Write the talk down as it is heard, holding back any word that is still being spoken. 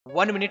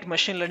1 minute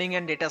machine learning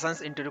and data science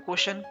into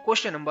question.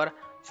 Question number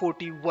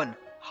 41.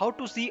 How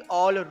to see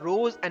all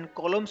rows and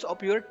columns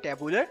of your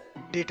tabular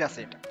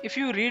dataset. If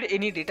you read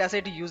any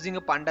dataset using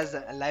a Pandas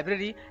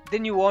library,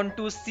 then you want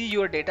to see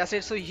your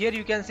dataset. So here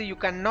you can see you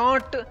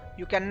cannot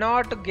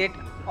get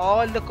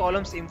all the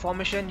columns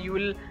information. You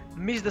will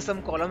miss the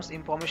some columns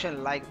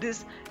information like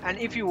this. And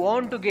if you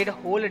want to get a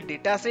whole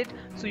dataset,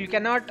 so you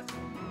cannot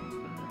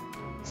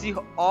see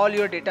all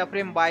your data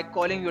frame by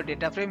calling your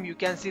data frame. You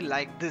can see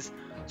like this.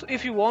 So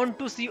if you want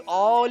to see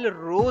all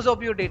rows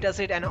of your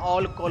dataset and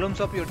all columns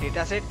of your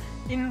dataset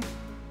in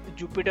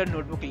Jupyter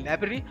Notebook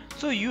library,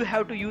 so you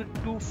have to use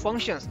two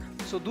functions.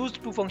 So those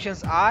two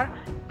functions are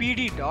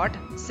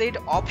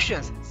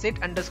pd.setOptions,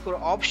 set underscore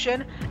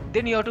option.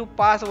 Then you have to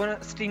pass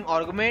one string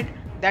argument,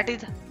 that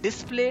is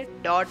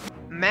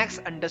display.max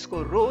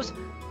underscore rows.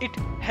 It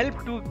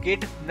helps to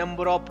get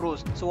number of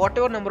rows. So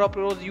whatever number of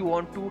rows you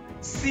want to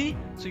see,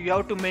 so you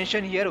have to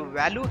mention here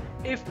value.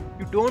 If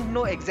you don't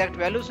know exact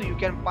value, so you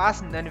can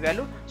pass none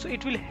value. So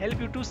it will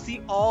help you to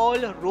see all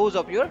rows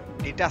of your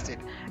dataset.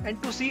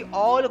 And to see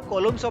all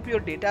columns of your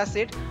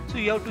dataset, so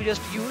you have to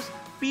just use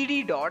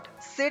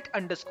pd.set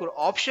underscore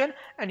option,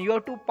 and you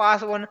have to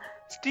pass one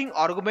string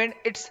argument.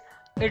 It's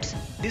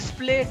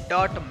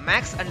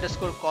display.max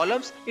underscore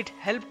columns. It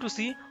helps to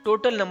see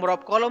total number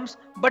of columns,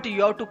 but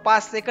you have to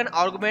pass second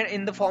argument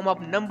in the form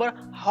of number,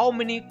 how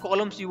many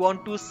columns you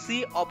want to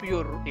see of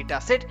your data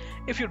set.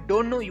 If you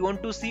don't know you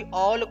want to see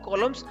all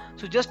columns,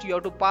 so just you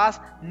have to pass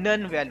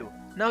none value.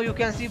 Now you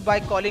can see by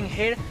calling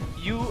head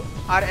you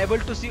are able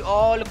to see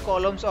all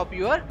columns of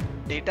your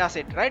data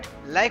set, right?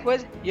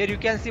 Likewise here you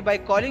can see by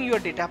calling your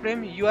data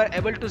frame you are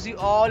able to see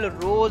all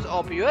rows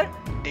of your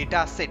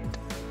data set.